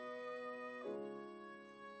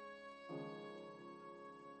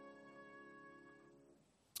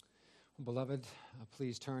Beloved,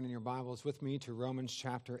 please turn in your Bibles with me to Romans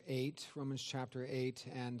chapter 8.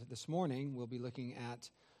 And this morning we'll be looking at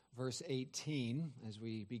verse 18 as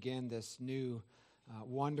we begin this new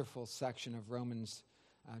wonderful section of Romans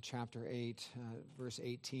chapter 8, verse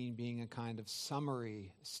 18 being a kind of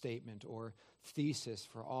summary statement or thesis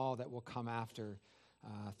for all that will come after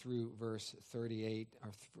through verse 38,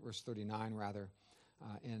 or verse 39 rather,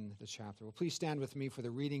 in the chapter. Well, please stand with me for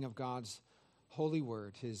the reading of God's holy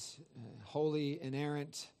word, his holy,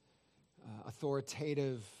 inerrant,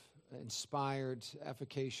 authoritative, inspired,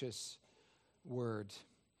 efficacious word.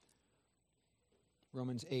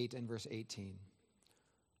 Romans 8 and verse 18.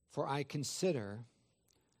 For I consider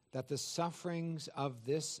that the sufferings of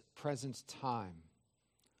this present time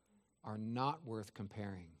are not worth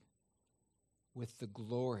comparing with the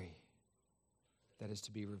glory that is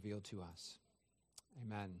to be revealed to us.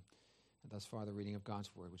 Amen. And thus far the reading of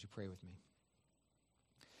God's word. Would you pray with me?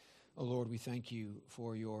 O Lord, we thank you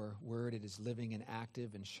for your word. It is living and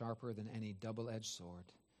active and sharper than any double-edged sword,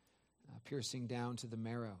 piercing down to the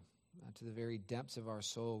marrow, to the very depths of our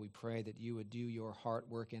soul. We pray that you would do your heart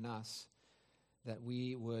work in us, that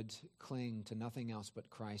we would cling to nothing else but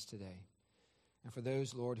Christ today. And for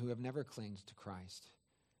those, Lord, who have never clinged to Christ,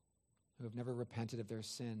 who have never repented of their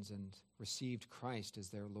sins and received Christ as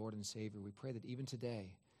their Lord and Savior, we pray that even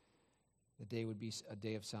today, the day would be a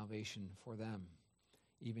day of salvation for them,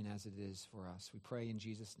 even as it is for us. We pray in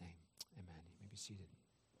Jesus' name. Amen. You may be seated.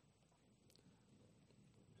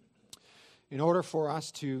 In order for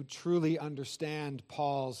us to truly understand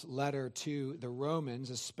Paul's letter to the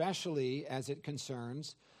Romans, especially as it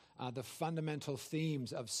concerns the fundamental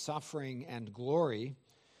themes of suffering and glory,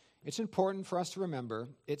 it's important for us to remember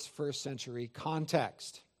its first century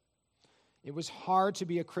context. It was hard to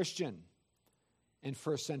be a Christian in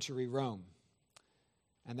first century Rome,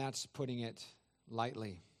 and that's putting it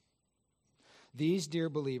lightly. These dear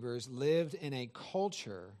believers lived in a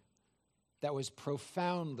culture that was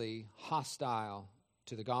profoundly hostile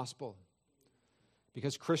to the gospel.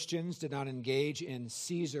 Because Christians did not engage in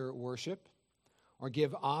Caesar worship or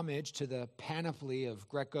give homage to the panoply of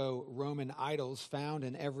Greco-Roman idols found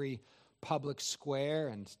in every public square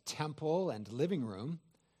and temple and living room,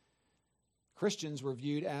 Christians were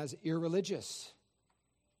viewed as irreligious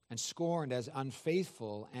and scorned as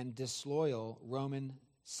unfaithful and disloyal Roman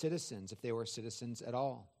citizens, if they were citizens at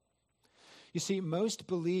all. You see, most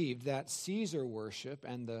believed that Caesar worship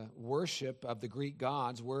and the worship of the Greek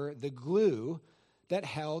gods were the glue that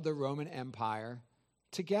held the Roman Empire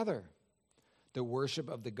together. The worship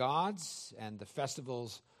of the gods and the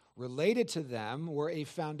festivals related to them were a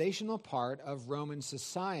foundational part of Roman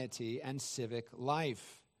society and civic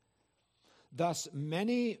life. Thus,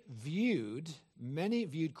 many viewed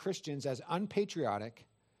Christians as unpatriotic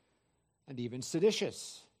and even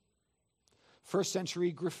seditious. First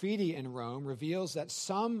century graffiti in Rome reveals that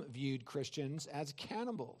some viewed Christians as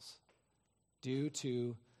cannibals due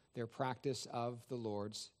to their practice of the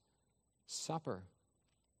Lord's Supper.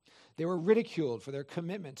 They were ridiculed for their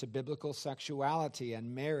commitment to biblical sexuality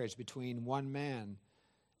and marriage between one man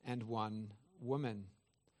and one woman.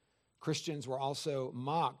 Christians were also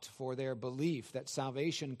mocked for their belief that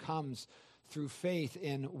salvation comes through faith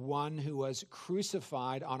in one who was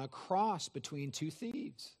crucified on a cross between two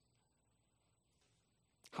thieves.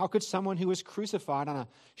 How could someone who was crucified on a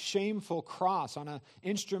shameful cross, on an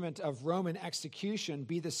instrument of Roman execution,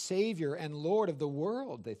 be the Savior and Lord of the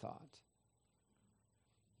world, they thought?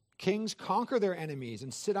 Kings conquer their enemies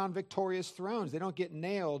and sit on victorious thrones. They don't get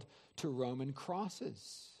nailed to Roman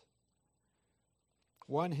crosses.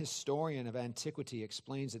 One historian of antiquity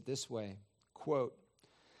explains it this way, quote,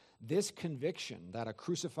 "This conviction that a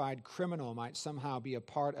crucified criminal might somehow be a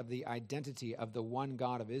part of the identity of the one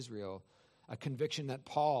God of Israel, a conviction that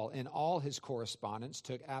Paul, in all his correspondence,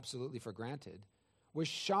 took absolutely for granted, was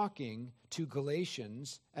shocking to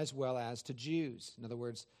Galatians as well as to Jews." In other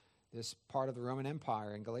words, this part of the Roman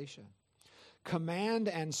Empire in Galatia. Command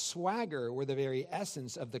and swagger were the very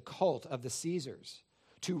essence of the cult of the Caesars.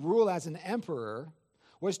 To rule as an emperor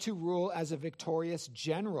was to rule as a victorious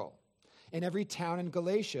general. In every town in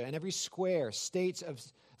Galatia, in every square, statues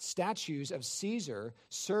of Caesar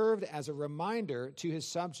served as a reminder to his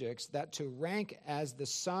subjects that to rank as the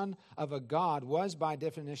son of a god was, by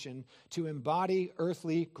definition, to embody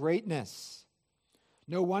earthly greatness.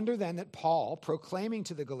 No wonder then that Paul, proclaiming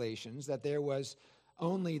to the Galatians that there was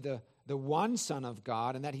only the one Son of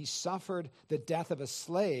God and that he suffered the death of a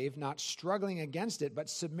slave, not struggling against it, but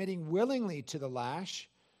submitting willingly to the lash,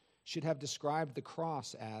 should have described the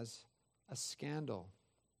cross as a scandal.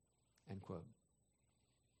 End quote.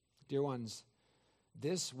 Dear ones,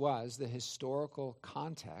 this was the historical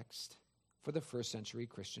context for the first century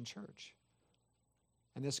Christian church.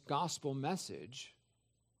 And this gospel message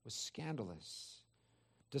was scandalous.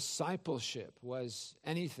 Discipleship was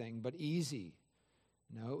anything but easy.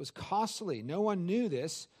 No, it was costly. No one knew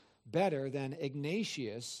this better than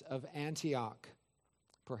Ignatius of Antioch.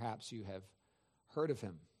 Perhaps you have heard of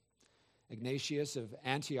him. Ignatius of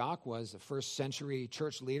Antioch was a first century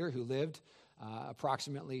church leader who lived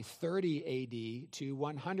approximately 30 A.D. to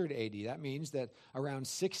 100 A.D. That means that around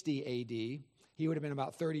 60 A.D., he would have been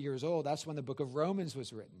about 30 years old. That's when the book of Romans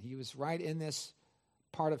was written. He was right in this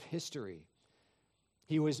part of history.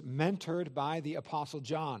 He was mentored by the Apostle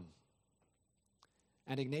John.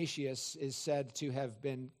 And Ignatius is said to have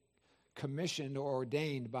been commissioned or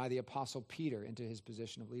ordained by the Apostle Peter into his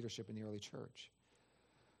position of leadership in the early church.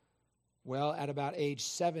 Well, at about age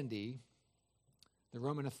 70, the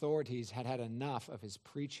Roman authorities had had enough of his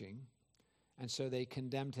preaching, and so they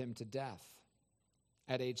condemned him to death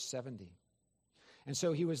at age 70. And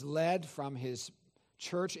so he was led from his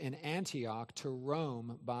church in Antioch to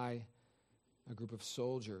Rome by a group of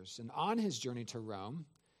soldiers. And on his journey to Rome,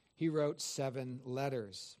 he wrote 7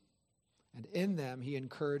 letters. And in them, he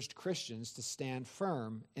encouraged Christians to stand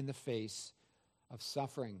firm in the face of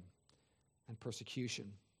suffering and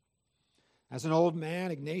persecution. As an old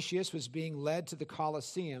man, Ignatius was being led to the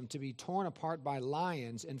Colosseum to be torn apart by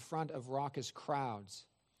lions in front of raucous crowds.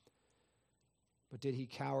 But did he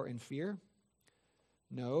cower in fear?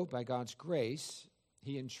 No, by God's grace,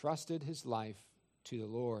 he entrusted his life to the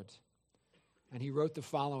Lord. And he wrote the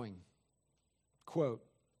following, quote,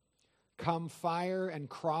 "Come fire and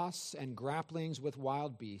cross and grapplings with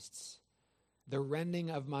wild beasts, the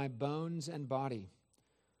rending of my bones and body.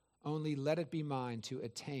 Only let it be mine to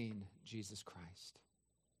attain Jesus Christ."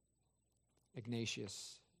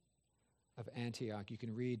 Ignatius of Antioch. You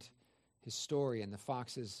can read his story in the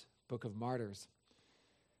Fox's Book of Martyrs.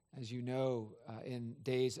 As you know, in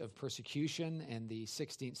days of persecution in the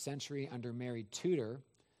 16th century under Mary Tudor,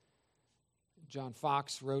 John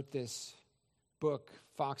Fox wrote this book,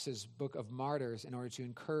 Fox's Book of Martyrs, in order to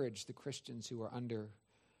encourage the Christians who were under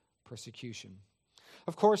persecution.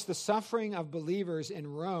 Of course, the suffering of believers in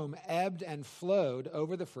Rome ebbed and flowed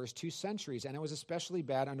over the first 2 centuries, and it was especially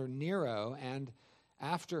bad under Nero and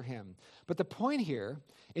after him. But the point here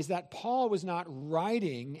is that Paul was not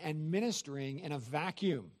writing and ministering in a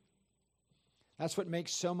vacuum. That's what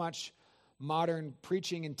makes so much modern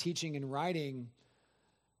preaching and teaching and writing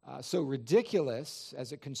so ridiculous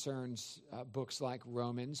as it concerns books like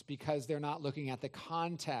Romans, because they're not looking at the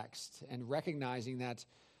context and recognizing that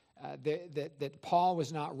that Paul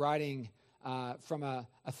was not writing from a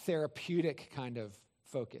therapeutic kind of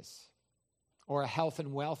focus or a health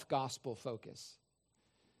and wealth gospel focus.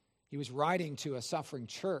 He was writing to a suffering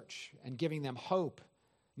church and giving them hope,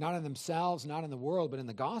 not in themselves, not in the world, but in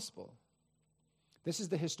the gospel. This is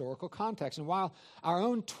the historical context. And while our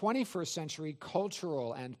own 21st century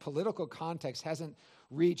cultural and political context hasn't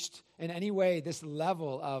reached in any way this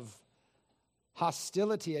level of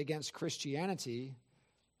hostility against Christianity,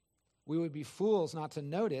 we would be fools not to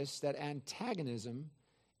notice that antagonism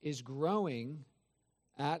is growing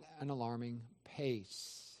at an alarming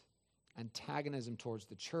pace. Antagonism towards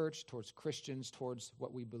the church, towards Christians, towards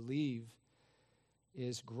what we believe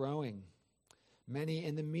is growing. Many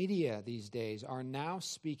in the media these days are now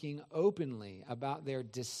speaking openly about their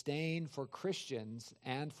disdain for Christians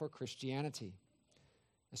and for Christianity,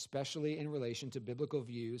 especially in relation to biblical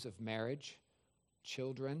views of marriage,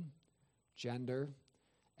 children, gender,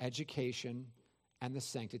 education, and the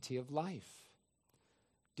sanctity of life.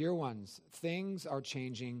 Dear ones, things are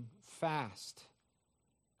changing fast.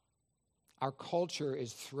 Our culture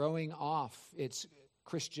is throwing off its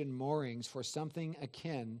Christian moorings for something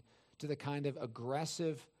akin to the kind of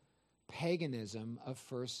aggressive paganism of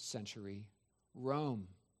first century Rome.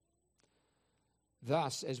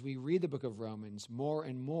 Thus, as we read the book of Romans, more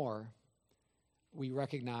and more, we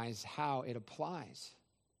recognize how it applies.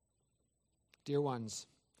 Dear ones,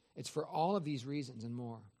 it's for all of these reasons and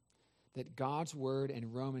more that God's word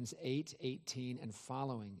in Romans 8:18 and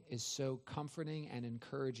following is so comforting and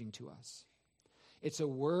encouraging to us. It's a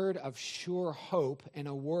word of sure hope in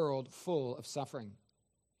a world full of suffering.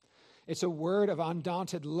 It's a word of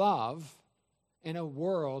undaunted love in a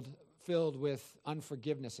world filled with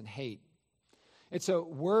unforgiveness and hate. It's a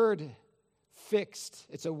word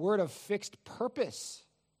of fixed purpose,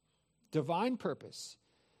 divine purpose,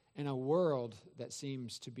 in a world that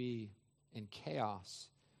seems to be in chaos.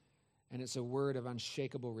 And it's a word of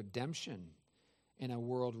unshakable redemption in a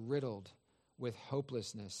world riddled with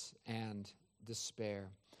hopelessness and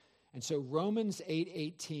despair. And so Romans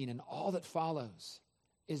 8:18 and all that follows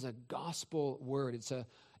is a gospel word.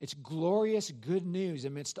 It's glorious good news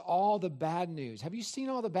amidst all the bad news. Have you seen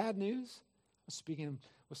all the bad news? I was speaking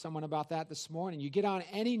with someone about that this morning. You get on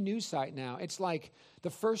any news site now, it's like the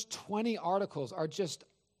first 20 articles are just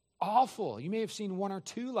awful. You may have seen one or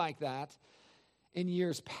two like that in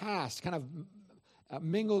years past, kind of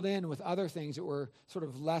mingled in with other things that were sort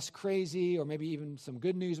of less crazy, or maybe even some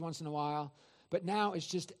good news once in a while. But now it's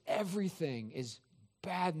just everything is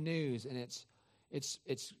bad news, and it's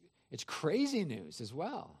crazy news as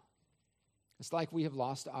well. It's like we have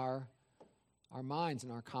lost our minds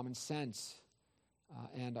and our common sense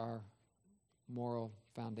and our moral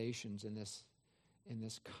foundations in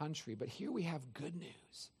this country. But here we have good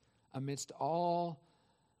news amidst all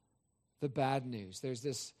the bad news. There's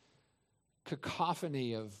this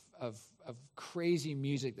cacophony of crazy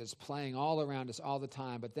music that's playing all around us all the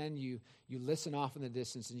time. But then you listen off in the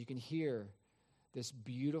distance and you can hear this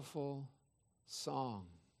beautiful song.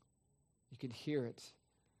 You can hear it.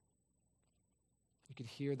 You can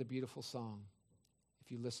hear the beautiful song if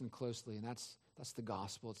you listen closely. And that's the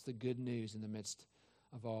gospel. It's the good news in the midst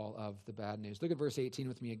of all of the bad news. Look at verse 18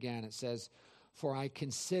 with me again. It says, "For I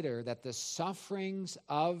consider that the sufferings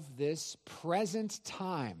of this present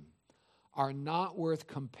time are not worth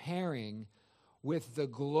comparing with the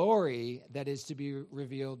glory that is to be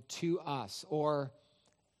revealed to us," or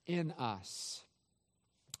in us.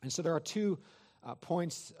 And so there are two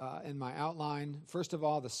points in my outline. First of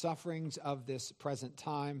all, the sufferings of this present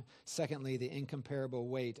time. Secondly, the incomparable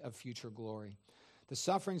weight of future glory. The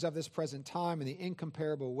sufferings of this present time and the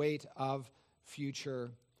incomparable weight of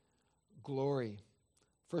future glory.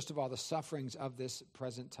 First of all, the sufferings of this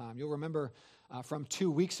present time. You'll remember from 2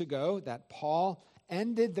 weeks ago that Paul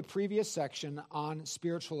ended the previous section on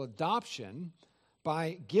spiritual adoption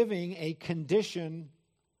by giving a condition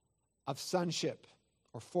of sonship,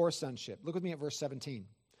 or for sonship. Look with me at verse 17.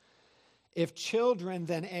 "If children,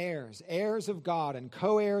 then heirs, heirs of God and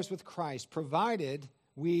co-heirs with Christ, provided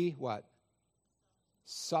we," what?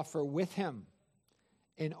 "Suffer with him,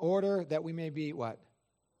 in order that we may be," what?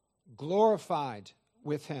 "Glorified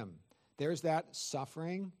with him." There's that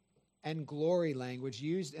suffering and glory language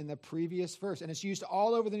used in the previous verse, and it's used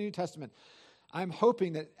all over the New Testament. I'm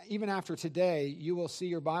hoping that even after today, you will see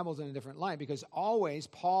your Bibles in a different light, because always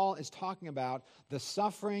Paul is talking about the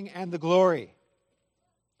suffering and the glory.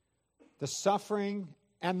 The suffering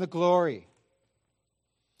and the glory.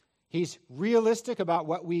 He's realistic about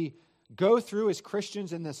what we go through as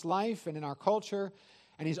Christians in this life and in our culture,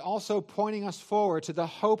 and he's also pointing us forward to the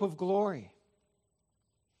hope of glory.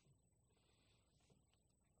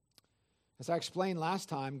 As I explained last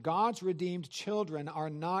time, God's redeemed children are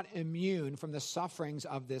not immune from the sufferings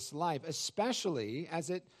of this life, especially as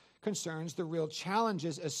it concerns the real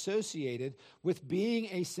challenges associated with being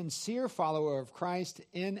a sincere follower of Christ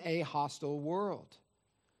in a hostile world.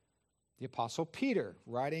 The Apostle Peter,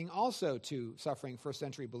 writing also to suffering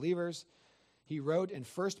first-century believers, he wrote in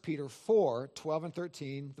 1 Peter 4:12 and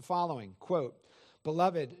 13 the following, quote,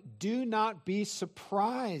 "Beloved, do not be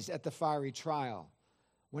surprised at the fiery trial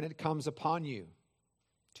when it comes upon you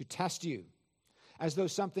to test you, as though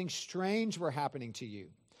something strange were happening to you.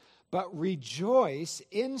 But rejoice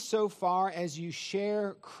insofar as you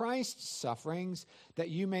share Christ's sufferings,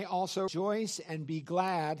 that you may also rejoice and be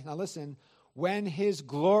glad," now listen, "when his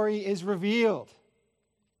glory is revealed."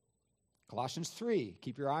 Colossians 3,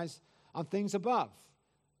 keep your eyes on things above,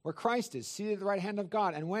 where Christ is seated at the right hand of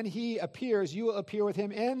God. "And when he appears, you will appear with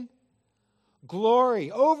him in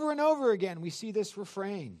glory." Over and over again, we see this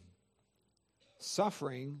refrain.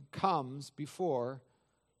 Suffering comes before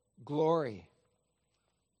glory.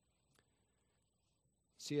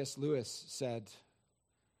 C.S. Lewis said,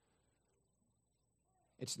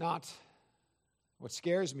 what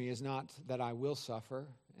scares me is not that I will suffer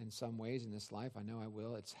in some ways in this life. I know I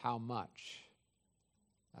will. It's how much.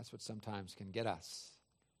 That's what sometimes can get us.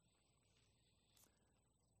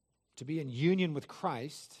 To be in union with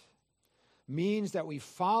Christ means that we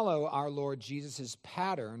follow our Lord Jesus'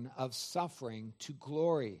 pattern of suffering to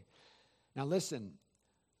glory. Now listen,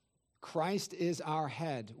 Christ is our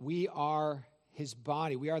head. We are his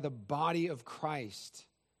body. We are the body of Christ.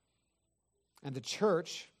 And the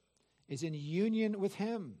church is in union with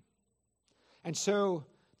him. And so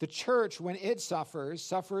the church, when it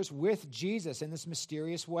suffers with Jesus in this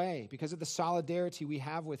mysterious way because of the solidarity we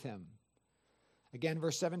have with him. Again,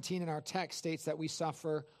 verse 17 in our text states that we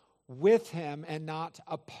suffer with him and not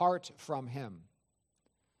apart from him.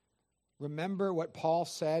 Remember what Paul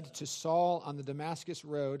said to Saul on the Damascus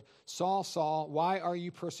road. "Saul, Saul, why are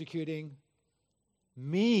you persecuting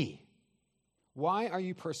me? Why are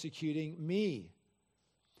you persecuting me?"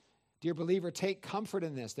 Dear believer, take comfort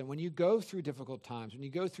in this, that when you go through difficult times, when you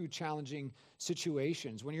go through challenging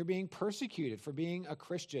situations, when you're being persecuted for being a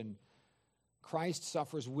Christian, Christ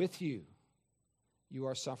suffers with you. You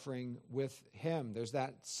are suffering with him. There's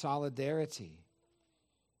that solidarity.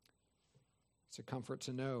 It's a comfort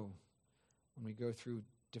to know when we go through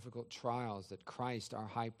difficult trials that Christ, our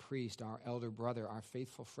high priest, our elder brother, our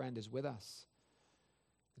faithful friend, is with us,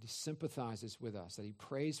 that he sympathizes with us, that he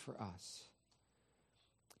prays for us.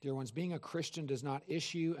 Dear ones, being a Christian does not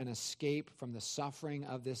issue an escape from the suffering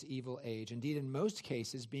of this evil age. Indeed, in most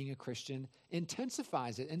cases, being a Christian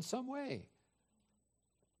intensifies it in some way.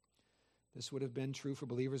 This would have been true for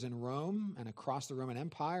believers in Rome and across the Roman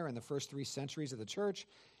Empire in the first 3 centuries of the church.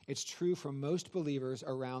 It's true for most believers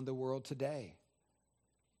around the world today.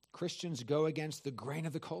 Christians go against the grain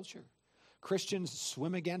of the culture. Christians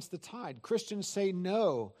swim against the tide. Christians say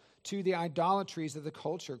no to the idolatries of the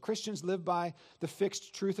culture. Christians live by the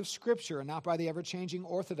fixed truth of Scripture and not by the ever-changing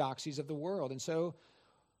orthodoxies of the world. And so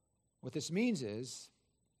what this means is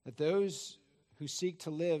that those who seek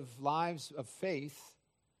to live lives of faith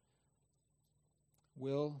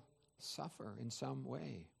will suffer in some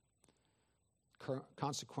way.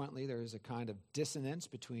 Consequently, there is a kind of dissonance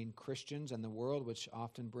between Christians and the world, which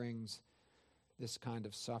often brings this kind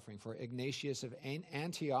of suffering. For Ignatius of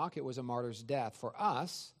Antioch, it was a martyr's death. For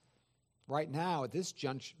us, right now, at this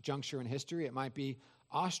juncture in history, it might be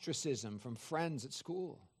ostracism from friends at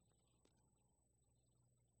school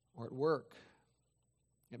or at work.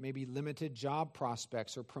 It may be limited job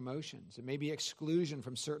prospects or promotions. It may be exclusion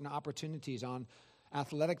from certain opportunities on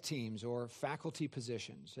athletic teams or faculty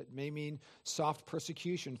positions. It may mean soft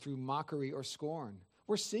persecution through mockery or scorn.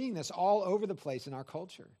 We're seeing this all over the place in our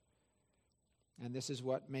culture. And this is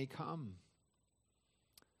what may come.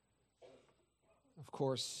 Of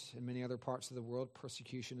course, in many other parts of the world,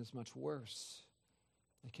 persecution is much worse.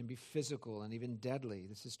 It can be physical and even deadly.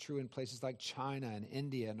 This is true in places like China and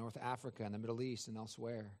India, North Africa, and the Middle East and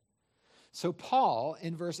elsewhere. So Paul,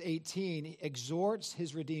 in verse 18, exhorts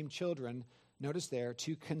his redeemed children, notice there,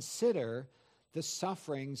 to consider the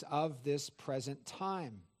sufferings of this present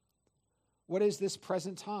time. What is this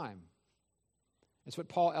present time? It's what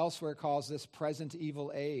Paul elsewhere calls this present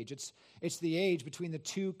evil age. It's the age between the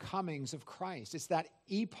two comings of Christ. It's that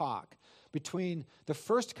epoch between the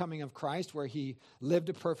first coming of Christ, where he lived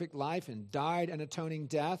a perfect life and died an atoning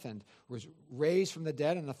death and was raised from the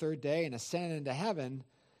dead on the third day and ascended into heaven,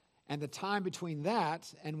 and the time between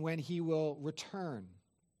that and when he will return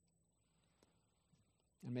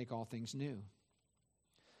and make all things new.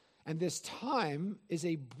 And this time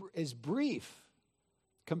is brief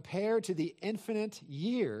compared to the infinite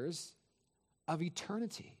years of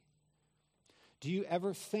eternity. Do you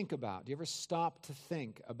ever stop to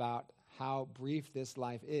think about how brief this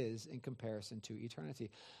life is in comparison to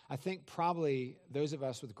eternity? I think probably those of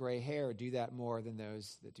us with gray hair do that more than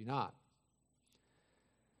those that do not.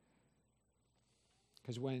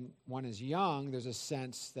 Because when one is young, there's a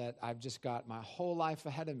sense that I've just got my whole life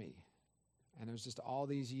ahead of me, and there's just all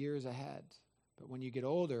these years ahead. But when you get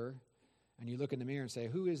older and you look in the mirror and say,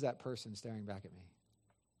 who is that person staring back at me?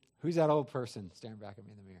 Who's that old person staring back at me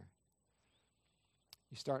in the mirror?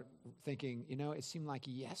 You start thinking, it seemed like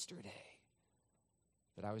yesterday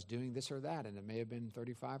that I was doing this or that, and it may have been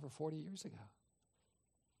 35 or 40 years ago.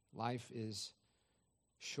 Life is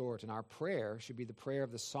short, and our prayer should be the prayer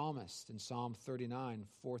of the psalmist in Psalm 39,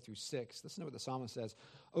 4-6. Listen to what the psalmist says.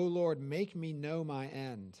 O Lord, make me know my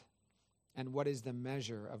end, and what is the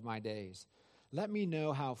measure of my days. Let me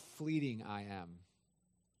know how fleeting I am.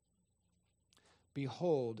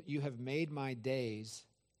 Behold, you have made my days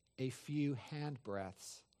a few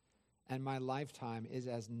handbreadths, and my lifetime is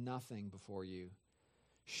as nothing before you.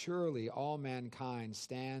 Surely all mankind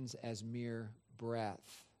stands as mere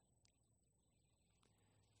breath.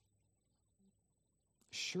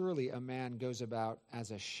 Surely a man goes about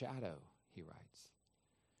as a shadow, he writes.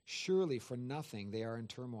 Surely for nothing they are in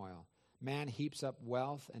turmoil. Man heaps up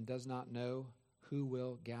wealth and does not know who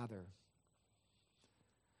will gather.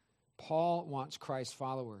 Paul wants Christ's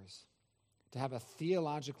followers to have a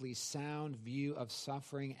theologically sound view of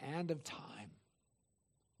suffering and of time.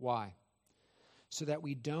 Why? So that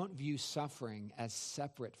we don't view suffering as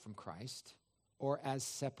separate from Christ or as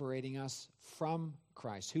separating us from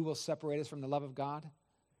Christ. Who will separate us from the love of God?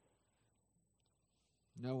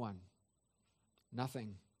 No one.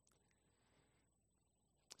 Nothing.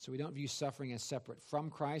 So we don't view suffering as separate from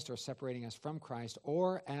Christ or separating us from Christ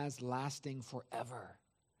or as lasting forever,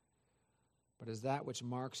 but as that which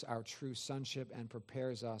marks our true sonship and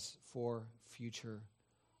prepares us for future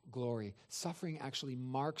glory. Suffering actually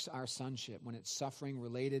marks our sonship when it's suffering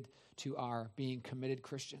related to our being committed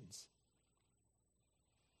Christians.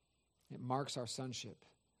 It marks our sonship.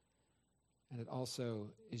 And it also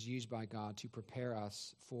is used by God to prepare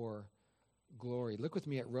us for glory. Look with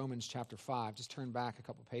me at Romans chapter 5. Just turn back a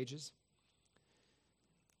couple pages.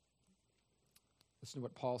 Listen to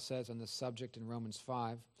what Paul says on this subject in Romans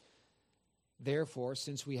 5. Therefore,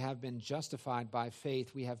 since we have been justified by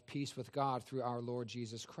faith, we have peace with God through our Lord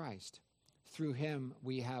Jesus Christ. Through him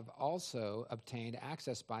we have also obtained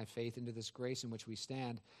access by faith into this grace in which we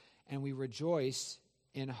stand, and we rejoice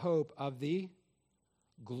in hope of the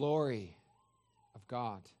glory of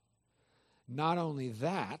God. Not only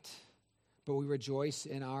that, but we rejoice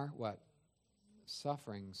in our, what?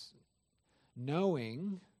 Sufferings.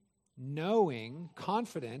 Knowing,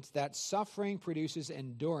 confident that suffering produces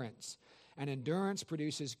endurance, and endurance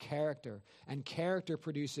produces character, and character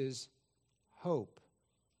produces hope.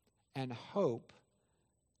 And hope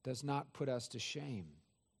does not put us to shame,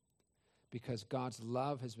 because God's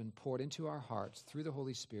love has been poured into our hearts through the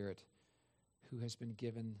Holy Spirit who has been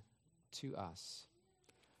given to us.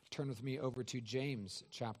 Turn with me over to James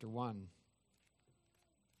chapter 1.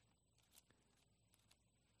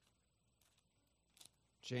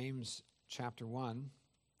 James chapter 1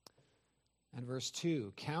 and verse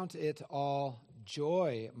 2. Count it all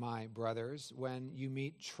joy, my brothers, when you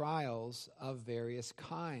meet trials of various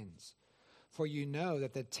kinds. For you know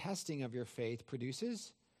that the testing of your faith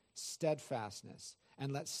produces steadfastness.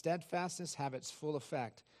 And let steadfastness have its full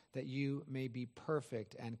effect, that you may be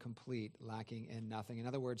perfect and complete, lacking in nothing. In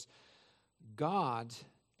other words, God,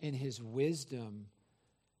 in his wisdom,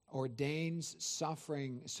 ordains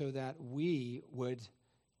suffering so that we would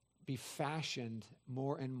be fashioned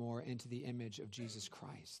more and more into the image of Jesus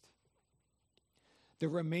Christ. The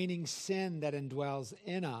remaining sin that indwells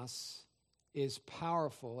in us is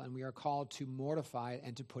powerful, and we are called to mortify it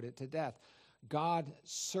and to put it to death. God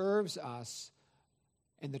serves us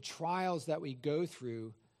in the trials that we go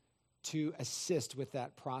through to assist with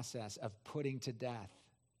that process of putting to death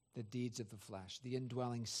the deeds of the flesh, the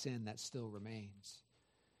indwelling sin that still remains.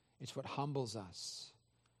 It's what humbles us,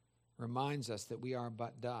 reminds us that we are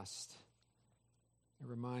but dust. It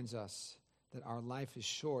reminds us that our life is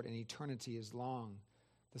short and eternity is long.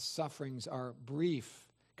 The sufferings are brief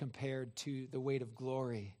compared to the weight of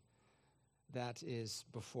glory that is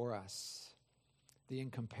before us, the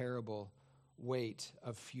incomparable weight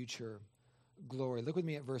of future glory. Look with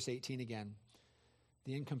me at verse 18 again.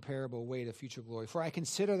 The incomparable weight of future glory. For I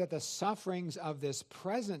consider that the sufferings of this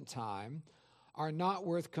present time are not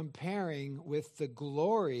worth comparing with the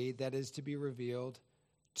glory that is to be revealed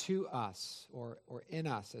to us, or in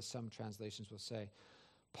us, as some translations will say.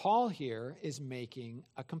 Paul here is making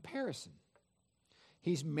a comparison.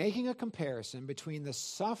 He's making a comparison between the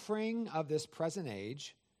suffering of this present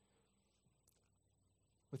age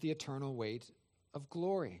with the eternal weight of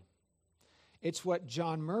glory. It's what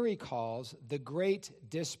John Murray calls the great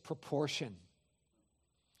disproportion.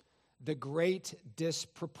 The great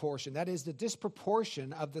disproportion. That is the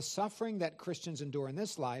disproportion of the suffering that Christians endure in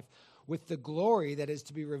this life with the glory that is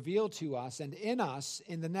to be revealed to us and in us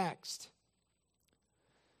in the next.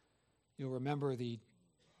 You'll remember the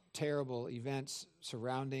terrible events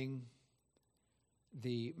surrounding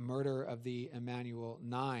the murder of the Emmanuel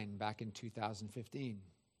 9 back in 2015.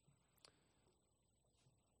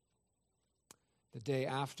 The day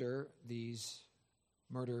after these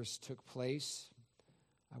murders took place,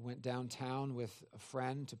 I went downtown with a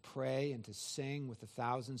friend to pray and to sing with the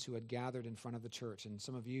thousands who had gathered in front of the church. And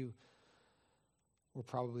some of you were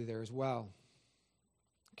probably there as well.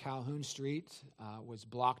 Calhoun Street was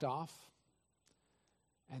blocked off,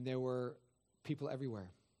 and there were people everywhere.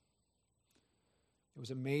 It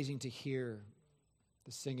was amazing to hear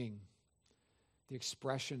the singing, the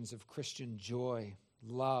expressions of Christian joy,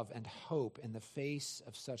 love, and hope in the face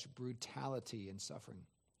of such brutality and suffering.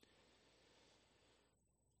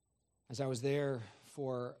 As I was there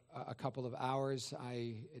for a couple of hours,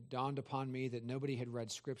 it dawned upon me that nobody had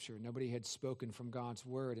read Scripture. Nobody had spoken from God's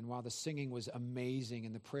Word. And while the singing was amazing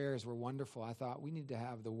and the prayers were wonderful, I thought we need to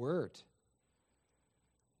have the Word.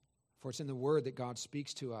 For it's in the Word that God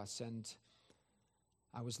speaks to us. And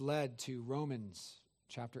I was led to Romans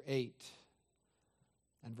chapter 8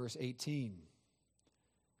 and verse 18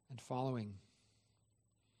 and following.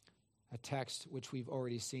 A text which we've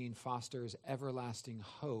already seen fosters everlasting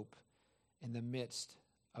hope in the midst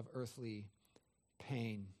of earthly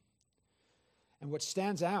pain. And what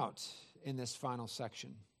stands out in this final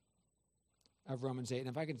section of Romans 8, and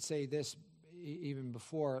if I could say this even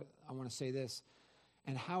before, I want to say this,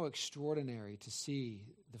 and how extraordinary to see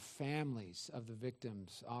the families of the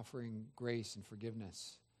victims offering grace and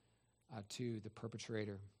forgiveness to the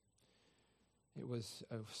perpetrator. It was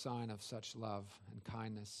a sign of such love and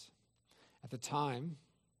kindness. At the time,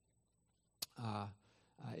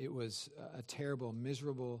 it was a terrible,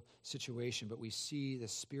 miserable situation, but we see the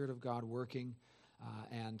Spirit of God working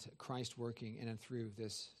and Christ working in and through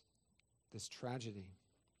this tragedy.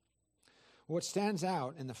 What stands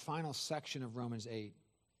out in the final section of Romans 8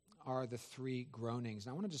 are the three groanings.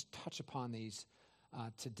 And I want to just touch upon these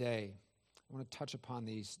today.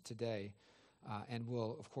 And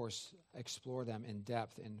we'll, of course, explore them in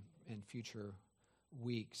depth in future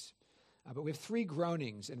weeks. But we have three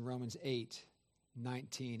groanings in Romans 8,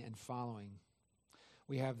 19 and following.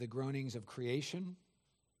 We have the groanings of creation,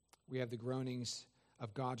 we have the groanings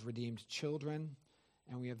of God's redeemed children,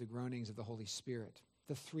 and we have the groanings of the Holy Spirit.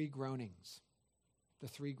 The three groanings. The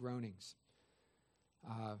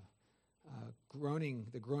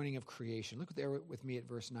groaning of creation. Look there with me at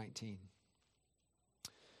verse 19.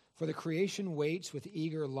 For the creation waits with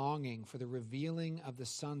eager longing for the revealing of the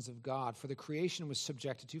sons of God. For the creation was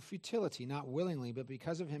subjected to futility, not willingly, but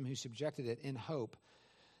because of him who subjected it, in hope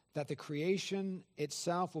that the creation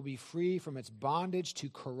itself will be free from its bondage to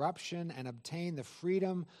corruption and obtain the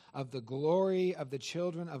freedom of the glory of the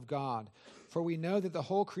children of God. For we know that the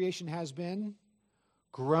whole creation has been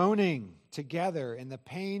groaning together in the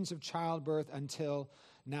pains of childbirth until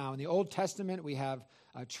now. In the Old Testament, we have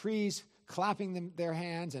trees clapping their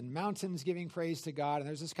hands and mountains giving praise to God. And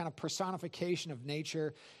there's this kind of personification of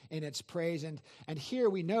nature in its praise. And here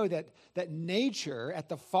we know that nature at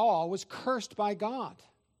the fall was cursed by God.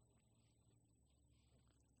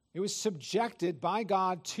 It was subjected by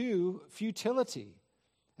God to futility.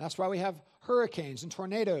 That's why we have hurricanes and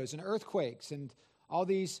tornadoes and earthquakes and all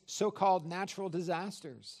these so-called natural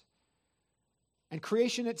disasters. And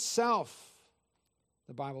creation itself,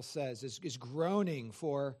 the Bible says, is groaning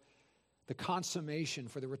for the consummation,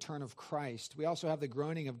 for the return of Christ. We also have the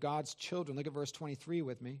groaning of God's children. Look at verse 23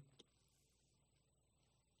 with me.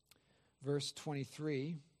 Verse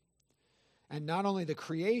 23. And not only the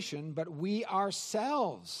creation, but we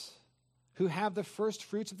ourselves, who have the first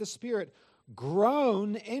fruits of the Spirit,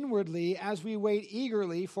 groan inwardly as we wait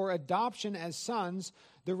eagerly for adoption as sons,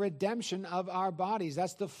 the redemption of our bodies.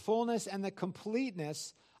 That's the fullness and the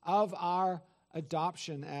completeness of our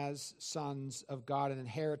adoption as sons of God and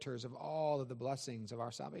inheritors of all of the blessings of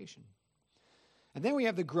our salvation. And then we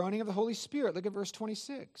have the groaning of the Holy Spirit. Look at verse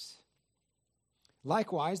 26.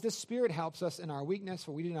 Likewise, the Spirit helps us in our weakness,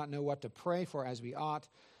 for we do not know what to pray for as we ought,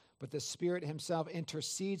 but the Spirit himself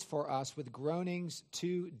intercedes for us with groanings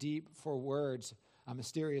too deep for words. A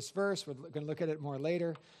mysterious verse. We're going to look at it more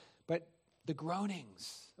later. But the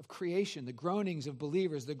groanings of creation, the groanings of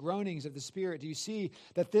believers, the groanings of the Spirit. Do you see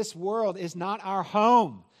that this world is not our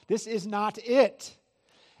home? This is not it.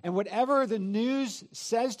 And whatever the news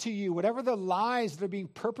says to you, whatever the lies that are being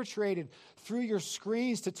perpetrated through your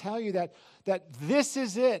screens to tell you that this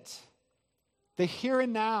is it, the here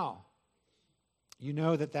and now, you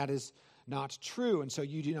know that is not true. And so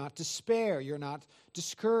you do not despair. You're not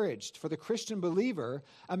discouraged. For the Christian believer,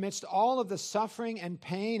 amidst all of the suffering and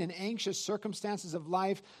pain and anxious circumstances of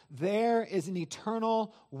life, there is an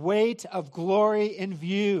eternal weight of glory in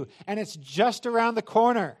view. And it's just around the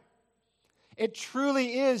corner. It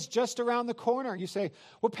truly is just around the corner. You say,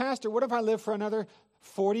 well, Pastor, what if I live for another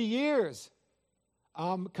 40 years?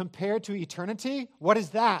 Compared to eternity, what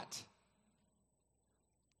is that?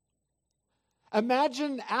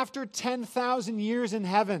 Imagine after 10,000 years in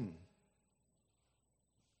heaven,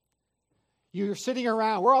 you're sitting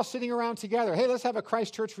around, we're all sitting around together. Hey, let's have a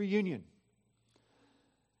Christ Church reunion.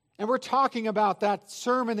 And we're talking about that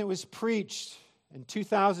sermon that was preached in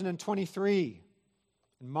 2023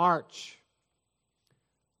 in March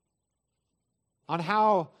on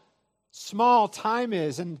how small time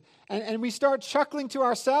is. And we start chuckling to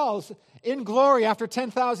ourselves in glory after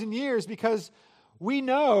 10,000 years because we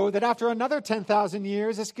know that after another 10,000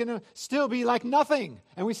 years, it's going to still be like nothing.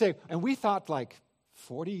 And we say, and we thought like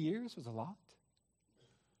 40 years was a lot.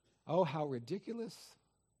 Oh, how ridiculous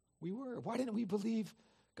we were. Why didn't we believe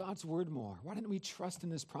God's word more? Why didn't we trust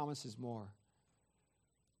in his promises more?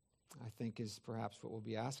 I think is perhaps what we'll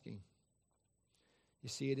be asking. You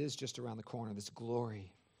see, it is just around the corner, this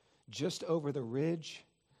glory. Just over the ridge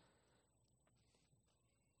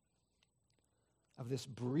of this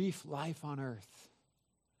brief life on earth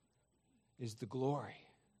is the glory.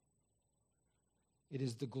 It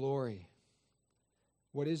is the glory.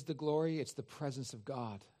 What is the glory? It's the presence of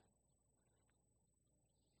God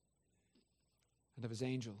and of his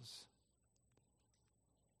angels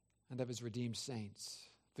and of his redeemed saints.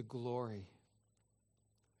 The glory.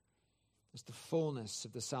 It's the fullness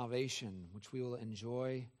of the salvation which we will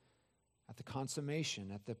enjoy at the consummation,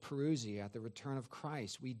 at the parousia, at the return of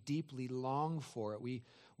Christ. We deeply long for it. We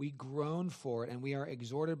We groan for it, and we are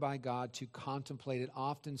exhorted by God to contemplate it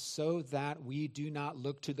often so that we do not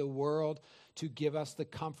look to the world to give us the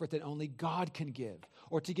comfort that only God can give,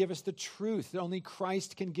 or to give us the truth that only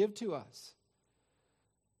Christ can give to us.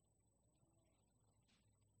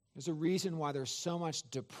 There's a reason why there's so much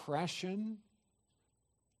depression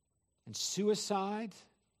and suicide.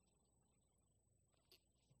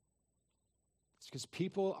 It's because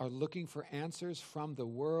people are looking for answers from the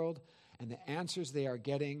world, and the answers they are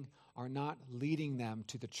getting are not leading them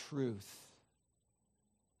to the truth.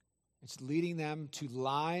 It's leading them to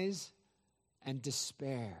lies and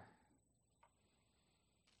despair.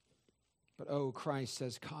 But oh, Christ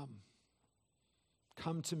says, come.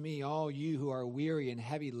 Come to me, all you who are weary and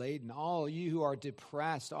heavy laden, all you who are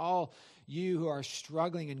depressed, all you who are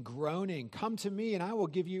struggling and groaning. Come to me and I will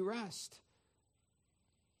give you rest.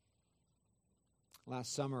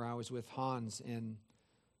 Last summer I was with Hans in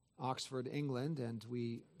Oxford, England, and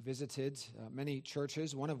we visited many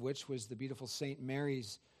churches, one of which was the beautiful St.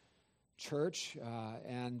 Mary's Church,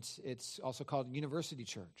 and it's also called University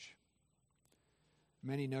Church.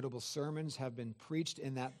 Many notable sermons have been preached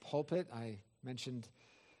in that pulpit. I mentioned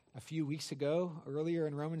a few weeks ago, earlier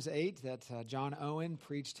in Romans 8, that John Owen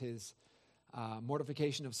preached his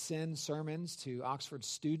mortification of sin sermons to Oxford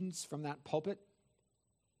students from that pulpit.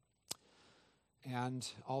 And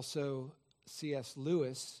also C.S.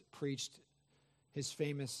 Lewis preached his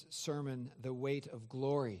famous sermon, The Weight of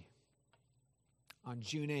Glory, on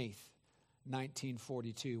June 8th,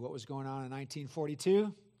 1942. What was going on in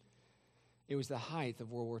 1942? It was the height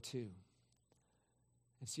of World War II.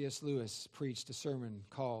 And C.S. Lewis preached a sermon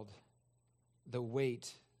called The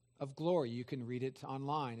Weight of Glory. You can read it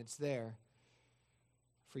online. It's there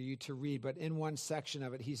for you to read. But in one section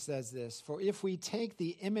of it, he says this: "For if we take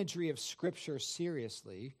the imagery of Scripture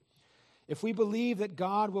seriously, if we believe that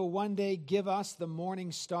God will one day give us the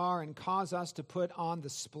morning star and cause us to put on the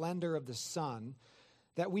splendor of the sun,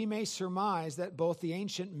 that we may surmise that both the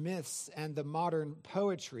ancient myths and the modern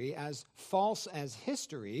poetry, so false as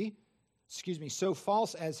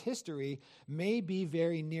history, may be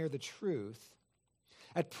very near the truth.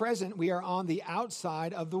 At present, we are on the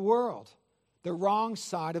outside of the world, the wrong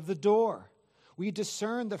side of the door. We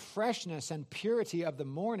discern the freshness and purity of the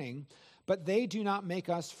morning, but they do not make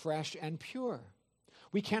us fresh and pure.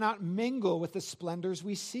 We cannot mingle with the splendors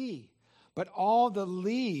we see, but all the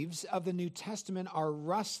leaves of the New Testament are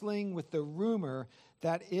rustling with the rumor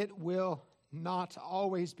that it will not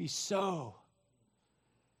always be so.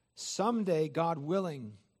 Someday, God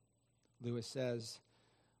willing," Lewis says,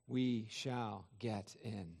 "we shall get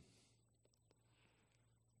in."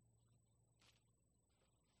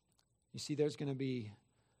 You see, there's going to be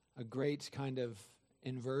a great kind of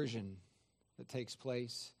inversion that takes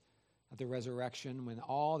place at the resurrection, when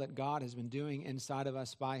all that God has been doing inside of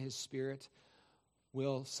us by His Spirit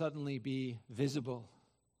will suddenly be visible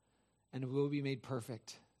and will be made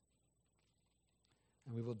perfect.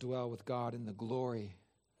 And we will dwell with God in the glory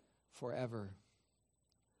forever.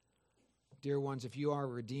 Dear ones, if you are a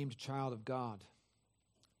redeemed child of God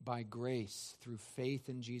by grace through faith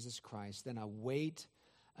in Jesus Christ, then a weight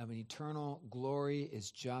of an eternal glory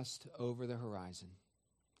is just over the horizon.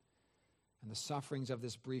 And the sufferings of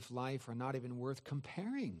this brief life are not even worth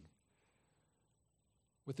comparing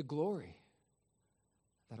with the glory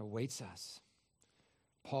that awaits us.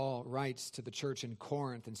 Paul writes to the church in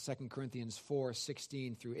Corinth in 2 Corinthians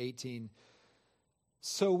 4:16 through 18,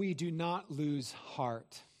 "So we do not lose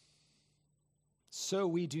heart. So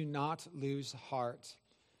we do not lose heart.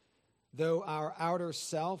 Though our outer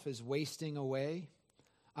self is wasting away,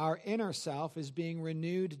 our inner self is being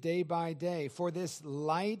renewed day by day. For this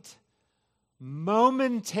light,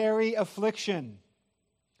 momentary affliction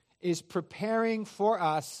is preparing for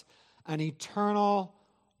us an eternal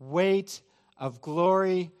weight of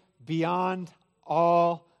glory beyond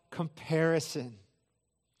all comparison.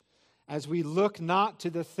 As we look not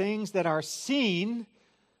to the things that are seen,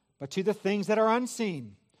 but to the things that are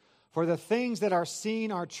unseen. For the things that are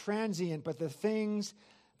seen are transient, but the things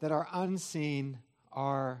that are unseen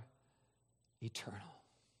are eternal."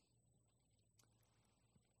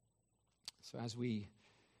 So as we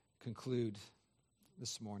conclude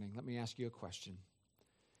this morning, let me ask you a question.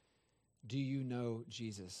 Do you know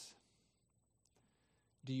Jesus?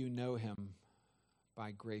 Do you know Him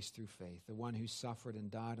by grace through faith, the one who suffered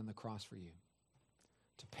and died on the cross for you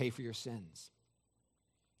to pay for your sins?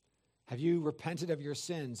 Have you repented of your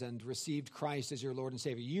sins and received Christ as your Lord and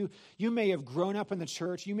Savior? You may have grown up in the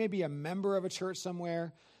church. You may be a member of a church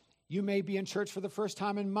somewhere. You may be in church for the first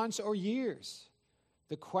time in months or years.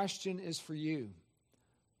 The question is for you.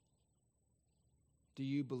 Do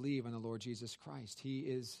you believe in the Lord Jesus Christ? He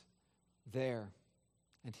is there,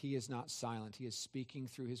 and he is not silent. He is speaking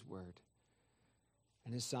through his word,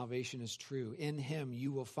 and his salvation is true. In him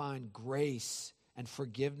you will find grace and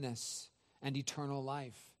forgiveness and eternal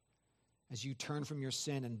life as you turn from your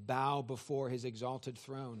sin and bow before his exalted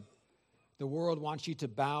throne. The world wants you to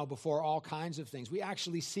bow before all kinds of things. We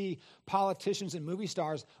actually see politicians and movie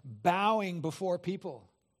stars bowing before people.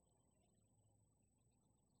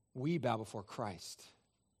 We bow before Christ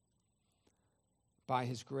by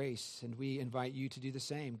his grace, and we invite you to do the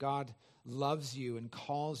same. God loves you and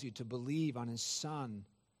calls you to believe on his Son.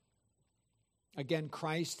 Again,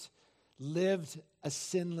 Christ lived a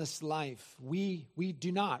sinless life. We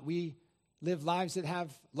do not. We live lives that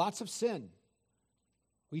have lots of sin.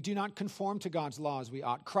 We do not conform to God's law as we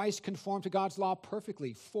ought. Christ conformed to God's law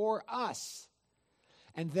perfectly for us.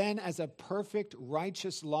 And then as a perfect,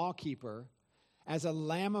 righteous lawkeeper, as a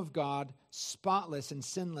Lamb of God, spotless and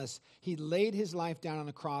sinless, he laid his life down on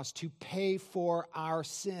the cross to pay for our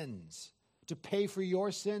sins, to pay for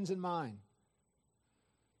your sins and mine.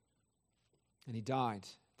 And he died.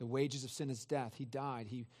 The wages of sin is death. He died.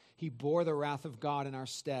 He bore the wrath of God in our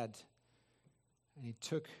stead. And he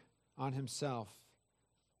took on himself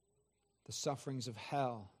the sufferings of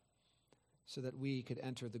hell so that we could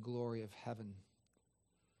enter the glory of heaven.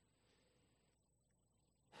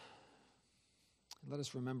 Let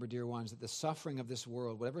us remember, dear ones, that the suffering of this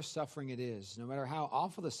world, whatever suffering it is, no matter how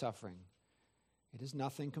awful the suffering, it is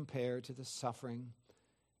nothing compared to the suffering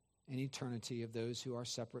in eternity of those who are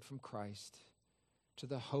separate from Christ, to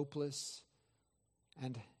the hopeless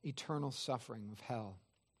and eternal suffering of hell.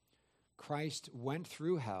 Christ went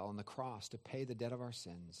through hell on the cross to pay the debt of our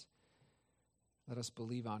sins. Let us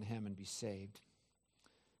believe on him and be saved.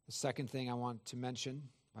 The second thing I want to mention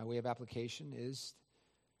by way of application is,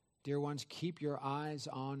 dear ones, keep your eyes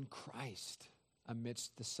on Christ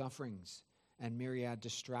amidst the sufferings and myriad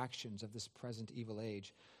distractions of this present evil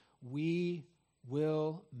age. We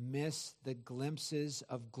will miss the glimpses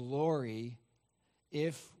of glory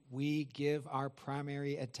if we give our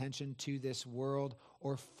primary attention to this world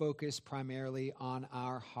or focus primarily on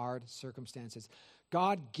our hard circumstances.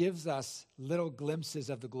 God gives us little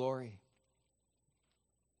glimpses of the glory,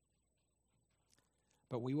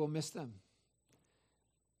 but we will miss them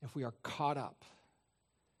if we are caught up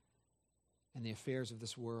in the affairs of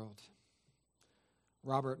this world.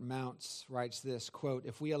 Robert Mounce writes this, quote,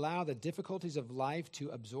 "If we allow the difficulties of life to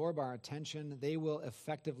absorb our attention, they will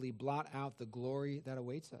effectively blot out the glory that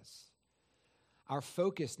awaits us. Our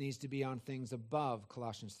focus needs to be on things above,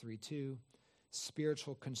 Colossians 3:2,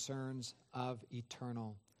 spiritual concerns of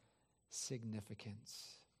eternal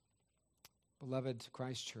significance." Beloved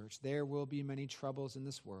Christ Church, there will be many troubles in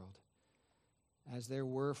this world, as there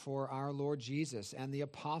were for our Lord Jesus and the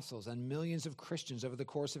apostles and millions of Christians over the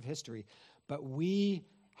course of history. But we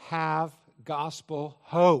have gospel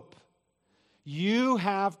hope. You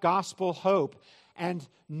have gospel hope. And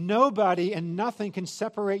nobody and nothing can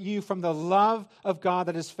separate you from the love of God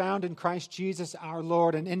that is found in Christ Jesus our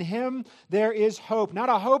Lord. And in him there is hope. Not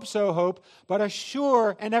a hope-so hope, but a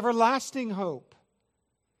sure and everlasting hope.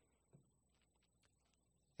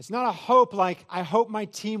 It's not a hope like, I hope my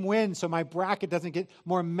team wins so my bracket doesn't get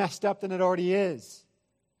more messed up than it already is.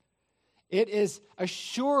 It is a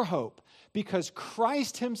sure hope because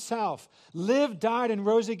Christ himself lived, died, and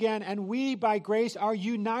rose again, and we, by grace, are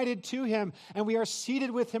united to him, and we are seated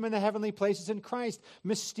with him in the heavenly places in Christ,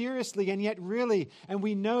 mysteriously and yet really, and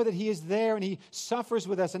we know that he is there, and he suffers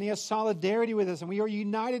with us, and he has solidarity with us, and we are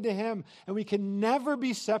united to him, and we can never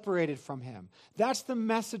be separated from him. That's the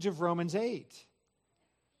message of Romans 8.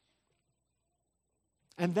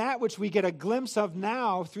 And that which we get a glimpse of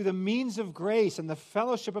now through the means of grace and the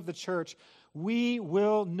fellowship of the church, we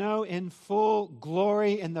will know in full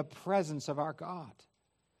glory in the presence of our God.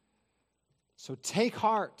 So take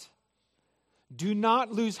heart. Do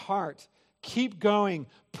not lose heart. Keep going.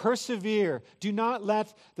 Persevere. Do not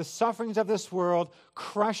let the sufferings of this world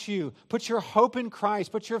crush you. Put your hope in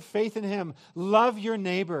Christ. Put your faith in him. Love your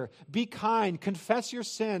neighbor. Be kind. Confess your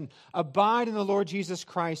sin. Abide in the Lord Jesus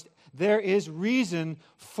Christ. There is reason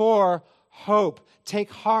for hope. Take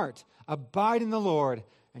heart. Abide in the Lord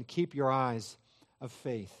and keep your eyes of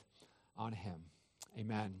faith on him.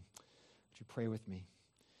 Amen. Would you pray with me?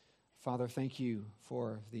 Father, thank you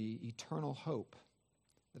for the eternal hope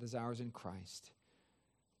that is ours in Christ.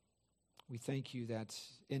 We thank you that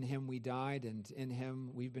in him we died and in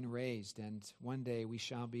him we've been raised, and one day we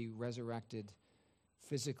shall be resurrected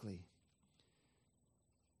physically.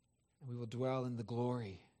 And we will dwell in the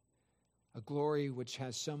glory a glory which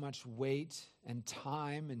has so much weight and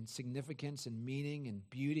time and significance and meaning and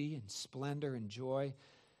beauty and splendor and joy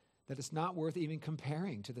that it's not worth even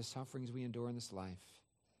comparing to the sufferings we endure in this life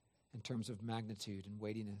in terms of magnitude and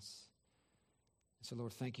weightiness. So,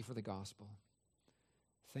 Lord, thank you for the gospel.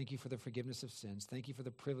 Thank you for the forgiveness of sins. Thank you for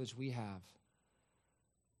the privilege we have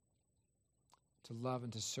to love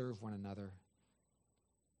and to serve one another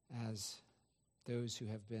as those who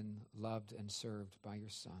have been loved and served by your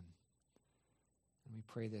Son. And we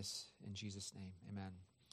pray this in Jesus' name. Amen.